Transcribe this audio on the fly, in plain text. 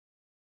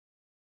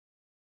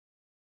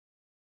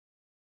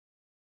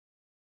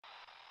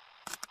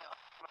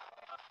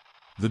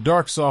The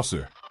dark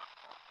saucer.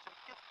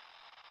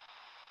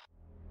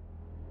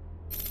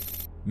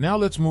 Now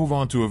let's move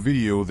on to a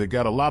video that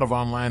got a lot of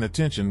online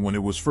attention when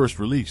it was first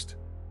released.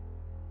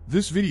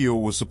 This video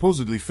was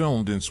supposedly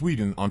filmed in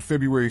Sweden on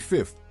February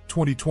 5th,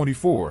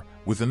 2024,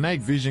 with a night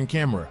vision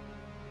camera.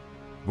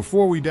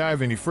 Before we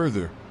dive any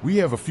further, we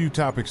have a few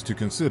topics to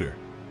consider.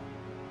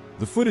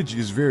 The footage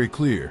is very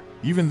clear.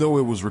 Even though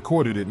it was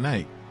recorded at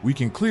night, we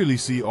can clearly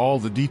see all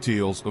the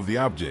details of the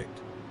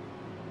object.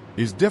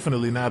 It's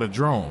definitely not a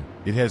drone,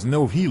 it has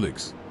no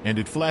helix, and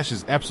it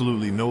flashes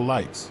absolutely no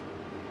lights.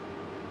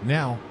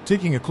 Now,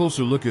 taking a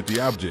closer look at the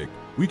object,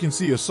 we can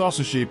see a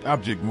saucer-shaped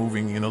object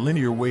moving in a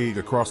linear way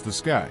across the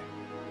sky.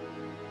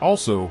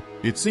 Also,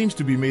 it seems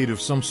to be made of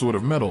some sort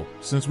of metal,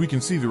 since we can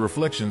see the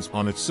reflections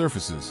on its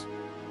surfaces.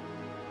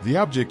 The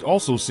object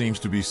also seems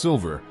to be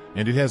silver,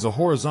 and it has a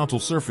horizontal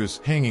surface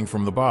hanging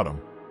from the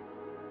bottom.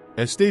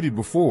 As stated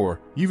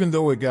before, even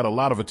though it got a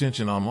lot of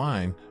attention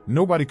online,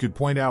 nobody could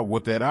point out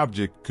what that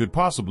object could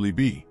possibly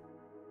be.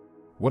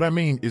 What I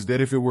mean is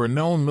that if it were a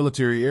known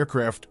military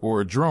aircraft or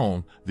a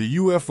drone, the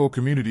UFO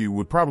community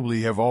would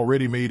probably have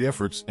already made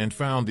efforts and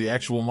found the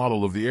actual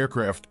model of the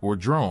aircraft or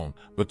drone,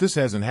 but this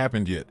hasn't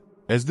happened yet,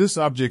 as this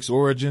object's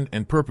origin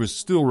and purpose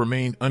still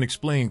remain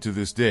unexplained to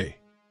this day.